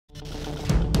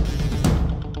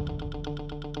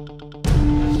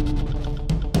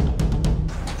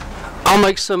I'll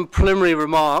make some preliminary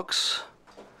remarks,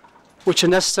 which are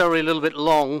necessarily a little bit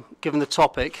long given the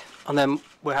topic, and then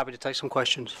we're happy to take some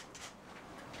questions.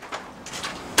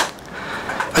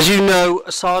 As you know,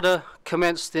 ASADA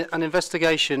commenced an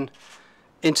investigation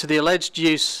into the alleged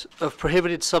use of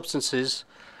prohibited substances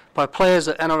by players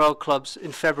at NRL clubs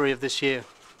in February of this year.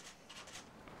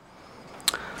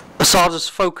 ASADA's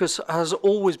focus has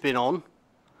always been on,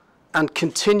 and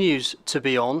continues to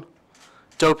be on,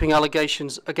 doping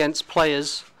allegations against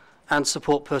players and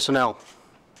support personnel.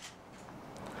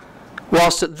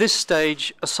 Whilst at this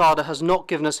stage ASADA has not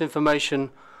given us information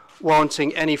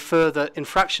warranting any further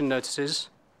infraction notices,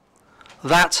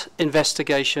 that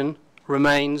investigation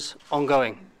remains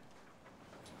ongoing.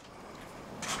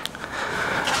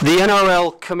 The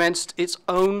NRL commenced its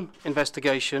own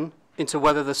investigation into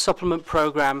whether the supplement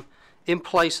programme in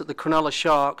place at the Cronulla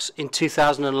Sharks in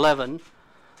 2011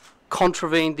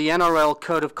 contravened the NRL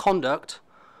Code of Conduct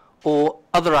or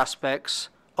other aspects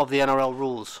of the NRL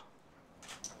rules.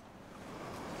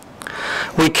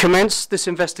 We commenced this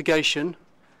investigation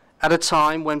at a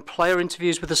time when player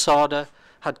interviews with ASADA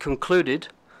had concluded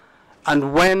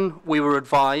and when we were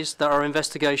advised that our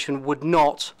investigation would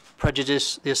not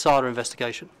prejudice the ASADA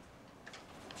investigation.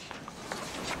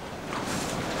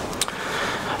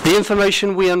 The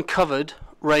information we uncovered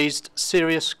raised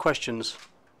serious questions,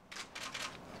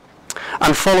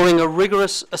 and following a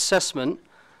rigorous assessment,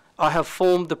 I have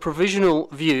formed the provisional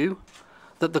view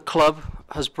that the club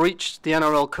has breached the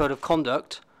NRL Code of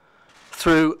Conduct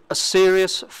through a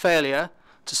serious failure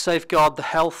to safeguard the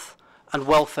health and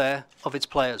welfare of its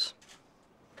players.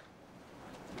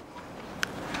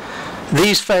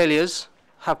 These failures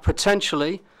have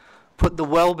potentially put the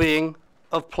well-being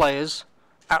of players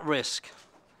at risk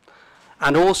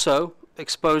and also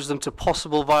exposed them to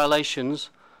possible violations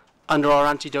under our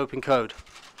anti-doping code.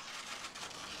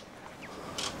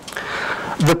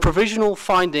 The provisional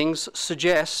findings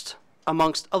suggest,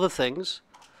 amongst other things,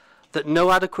 that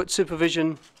no adequate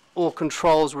supervision or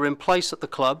controls were in place at the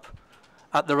club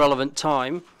at the relevant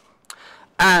time,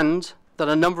 and that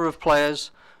a number of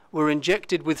players were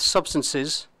injected with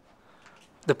substances,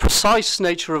 the precise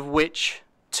nature of which,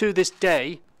 to this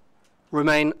day,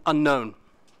 remain unknown,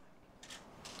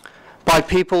 by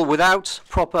people without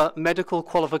proper medical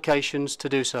qualifications to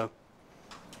do so.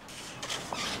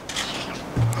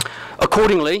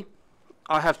 Accordingly,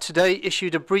 I have today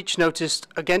issued a breach notice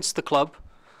against the club,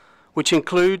 which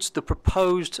includes the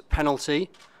proposed penalty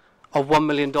of $1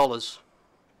 million,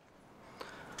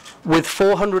 with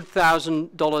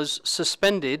 $400,000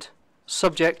 suspended,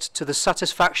 subject to the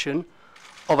satisfaction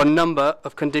of a number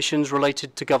of conditions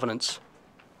related to governance.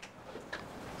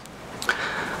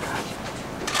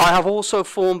 I have also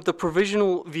formed the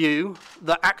provisional view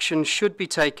that action should be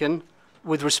taken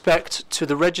with respect to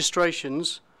the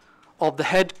registrations of the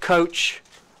head coach,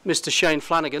 Mr. Shane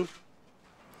Flanagan,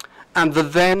 and the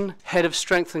then head of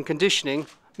strength and conditioning,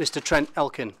 Mr. Trent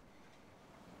Elkin.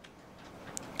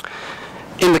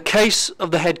 In the case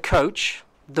of the head coach,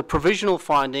 the provisional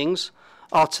findings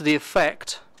are to the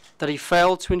effect that he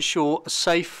failed to ensure a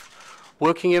safe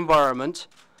working environment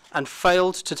and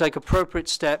failed to take appropriate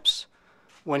steps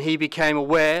when he became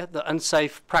aware that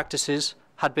unsafe practices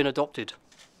had been adopted.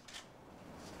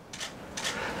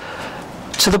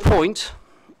 To the point,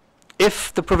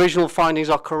 if the provisional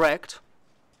findings are correct,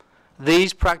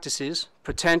 these practices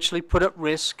potentially put at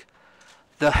risk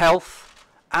the health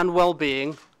and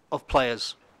well-being of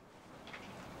players.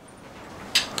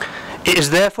 It is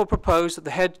therefore proposed that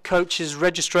the head coach's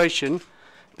registration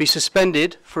be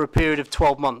suspended for a period of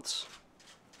 12 months.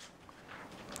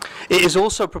 It is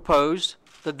also proposed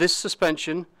that this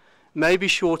suspension may be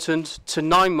shortened to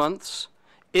 9 months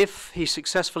if he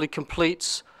successfully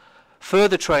completes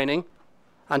further training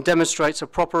and demonstrates a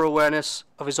proper awareness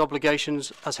of his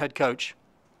obligations as head coach.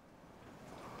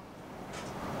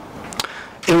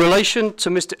 In relation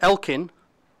to Mr. Elkin,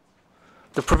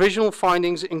 the provisional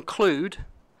findings include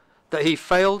that he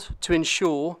failed to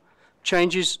ensure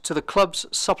changes to the club's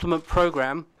supplement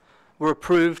programme were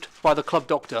approved by the club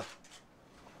doctor,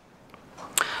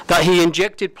 that he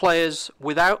injected players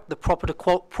without the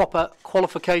proper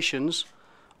qualifications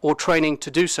or training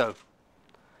to do so,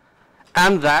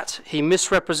 and that he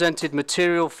misrepresented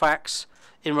material facts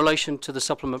in relation to the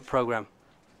supplement programme.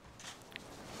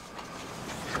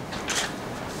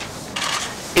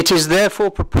 It is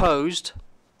therefore proposed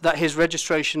that his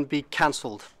registration be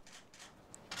cancelled.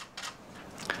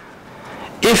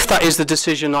 If that is the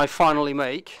decision I finally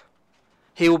make,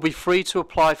 he will be free to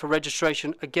apply for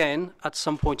registration again at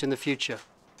some point in the future.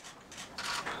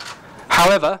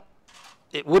 However,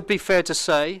 it would be fair to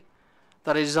say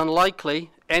that it is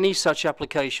unlikely any such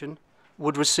application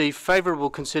would receive favourable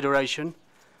consideration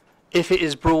if it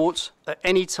is brought at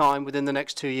any time within the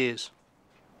next 2 years.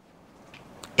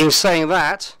 In saying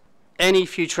that, any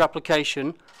future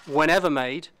application, whenever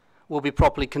made, will be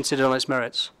properly considered on its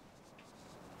merits.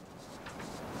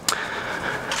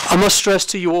 I must stress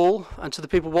to you all and to the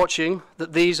people watching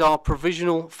that these are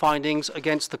provisional findings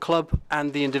against the club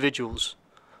and the individuals.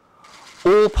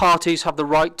 All parties have the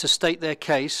right to state their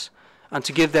case and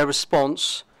to give their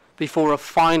response before a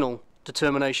final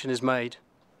determination is made.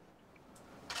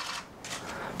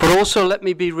 But also let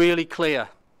me be really clear.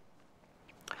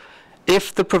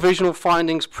 If the provisional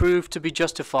findings prove to be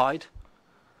justified,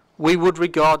 we would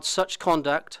regard such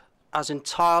conduct as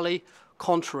entirely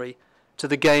contrary to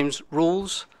the game's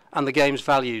rules and the game's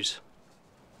values.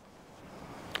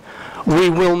 We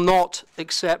will not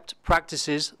accept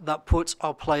practices that put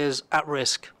our players at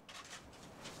risk.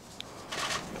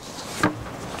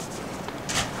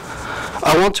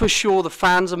 I want to assure the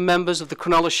fans and members of the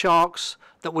Cronulla Sharks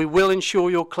that we will ensure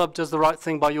your club does the right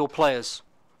thing by your players.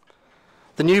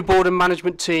 The new board and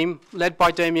management team, led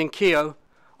by Damien Keogh,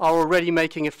 are already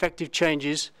making effective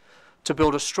changes to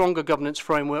build a stronger governance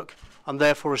framework and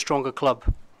therefore a stronger club.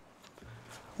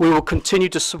 We will continue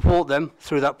to support them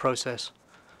through that process.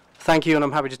 Thank you, and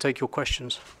I'm happy to take your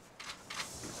questions.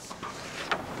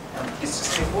 Mr.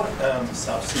 Steve, what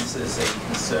substances are you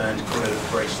concerned could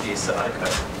have breached the SRA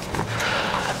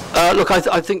code? Look,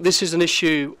 I think this is an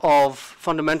issue of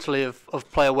fundamentally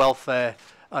of player welfare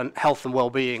and health and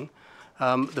well-being.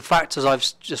 The fact, as I've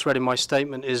just read in my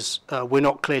statement, is we're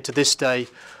not clear to this day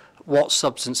what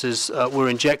substances were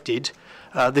injected.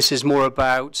 This is more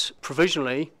about,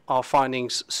 provisionally, our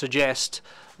findings suggest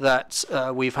that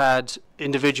we've had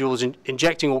individuals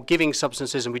injecting or giving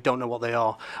substances and we don't know what they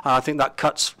are. And I think that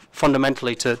cuts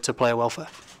fundamentally to player welfare.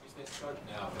 Is there scope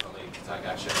now for the league to take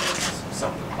action against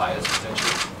some of the players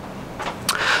potentially?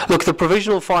 Look, the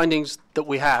provisional findings that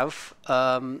we have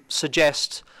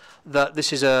suggest that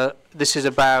this is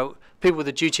about people with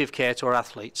a duty of care to our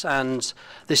athletes, and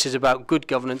this is about good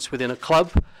governance within a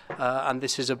club, and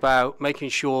this is about making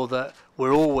sure that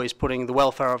we're always putting the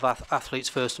welfare of athletes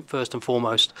first and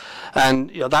foremost. And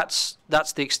you know, that's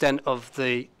the extent of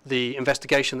the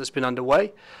investigation that's been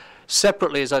underway.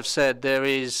 Separately, as I've said, there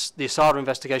is the ASADA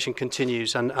investigation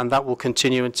continues, and that will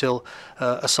continue until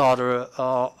ASADA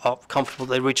are comfortable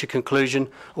they reach a conclusion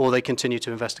or they continue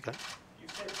to investigate. You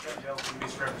said Judge Elkin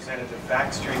misrepresented the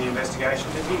facts during the investigation.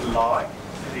 Did he lie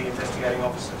to the investigating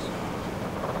officers?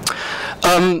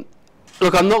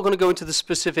 Look, I'm not going to go into the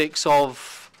specifics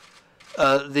of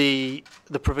the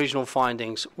provisional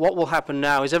findings. What will happen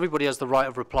now is everybody has the right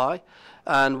of reply,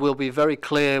 and we'll be very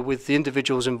clear with the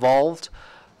individuals involved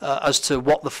as to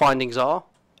what the findings are.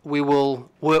 We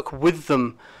will work with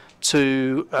them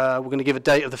to, we're going to give a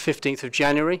date of the 15th of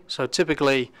January. So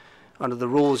typically, under the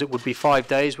rules, it would be 5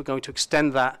 days. We're going to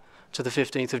extend that to the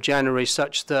 15th of January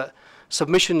such that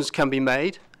submissions can be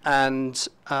made, and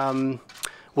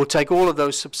we'll take all of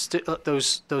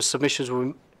those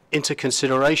submissions into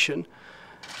consideration,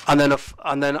 and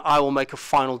then I will make a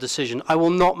final decision. I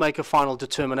will not make a final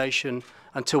determination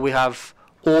until we have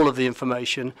all of the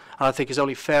information, and I think it's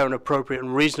only fair and appropriate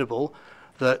and reasonable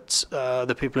that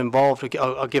the people involved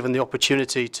are given the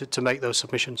opportunity to make those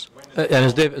submissions. And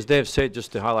as Dave said,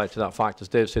 just to highlight to that fact, as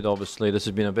Dave said, obviously this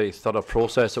has been a very thorough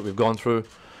process that we've gone through.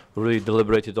 We really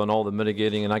deliberated on all the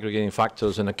mitigating and aggregating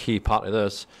factors, and a key part of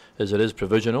this is it is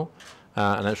provisional,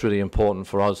 and it's really important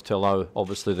for us to allow,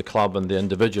 obviously, the club and the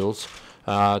individuals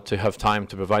to have time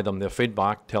to provide them their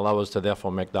feedback to allow us to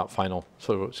therefore make that final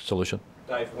solution.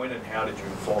 Dave, when and how did you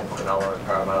inform Cronulla and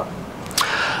Parramatta?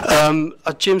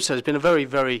 As Jim said, it's been a very,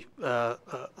 very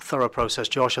thorough process,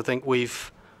 Josh. I think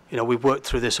we've worked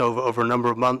through this over a number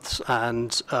of months,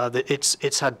 and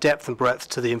it's had depth and breadth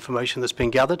to the information that's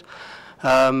been gathered.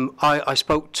 I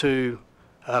spoke to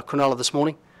Cronulla this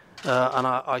morning, and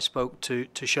I spoke to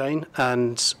Shane,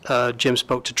 and Jim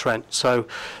spoke to Trent. So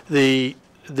the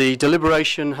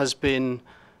deliberation has been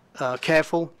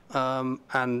careful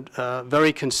and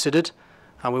very considered,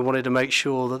 and we wanted to make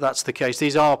sure that that's the case.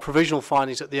 These are provisional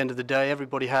findings at the end of the day.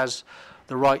 Everybody has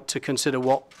the right to consider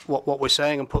what we're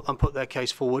saying and put their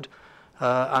case forward,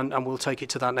 and we'll take it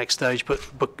to that next stage.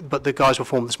 But the guys were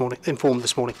informed this morning.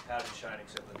 How did Shane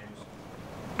accept the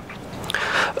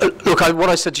news? Look, what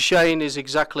I said to Shane is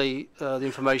exactly the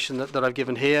information that I've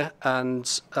given here,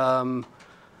 and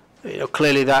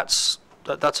clearly that's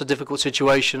a difficult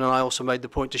situation. And I also made the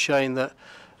point to Shane that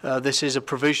this is a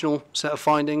provisional set of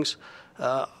findings.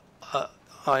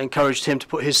 I encouraged him to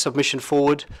put his submission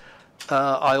forward.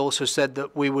 I also said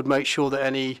that we would make sure that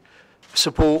any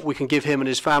support we can give him and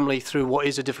his family through what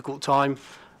is a difficult time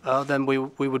then we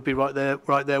would be right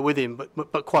there with him.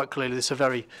 But quite clearly, it's a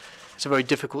very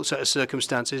difficult set of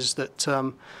circumstances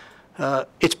that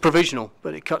it's provisional,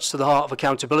 but it cuts to the heart of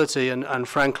accountability. And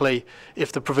frankly,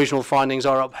 if the provisional findings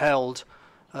are upheld,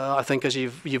 I think as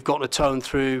you've gotten a tone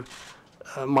through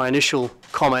my initial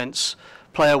comments,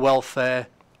 player welfare,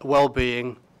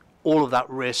 well-being, all of that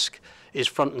risk is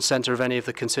front and centre of any of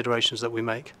the considerations that we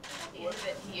make. In that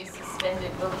he is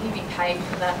suspended, will he be paid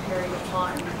for that period of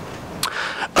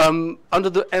time? Under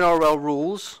the NRL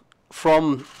rules,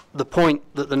 from the point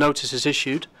that the notice is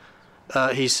issued,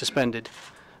 he's suspended.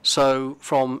 So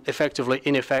from effectively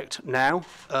in effect now,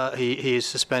 he is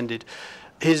suspended.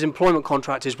 His employment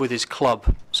contract is with his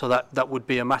club, so that would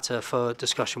be a matter for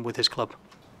discussion with his club.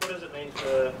 What does it mean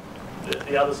for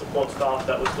the other support staff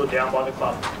that was stood down by the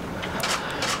club?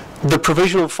 The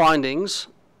provisional findings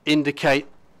indicate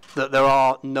that there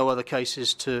are no other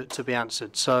cases to be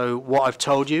answered. So what I've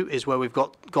told you is where we've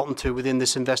gotten to within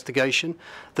this investigation.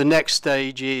 The next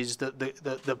stage is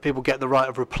that people get the right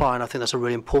of reply, and I think that's a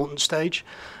really important stage.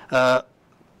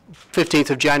 15th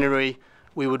of January,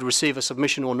 we would receive a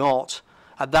submission or not.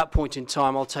 At that point in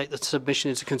time, I'll take the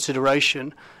submission into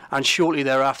consideration, and shortly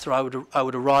thereafter, I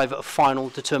would arrive at a final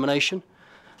determination.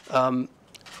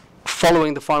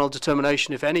 Following the final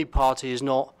determination, if any party is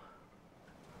not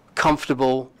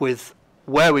comfortable with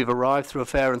where we've arrived through a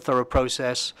fair and thorough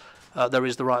process, there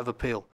is the right of appeal.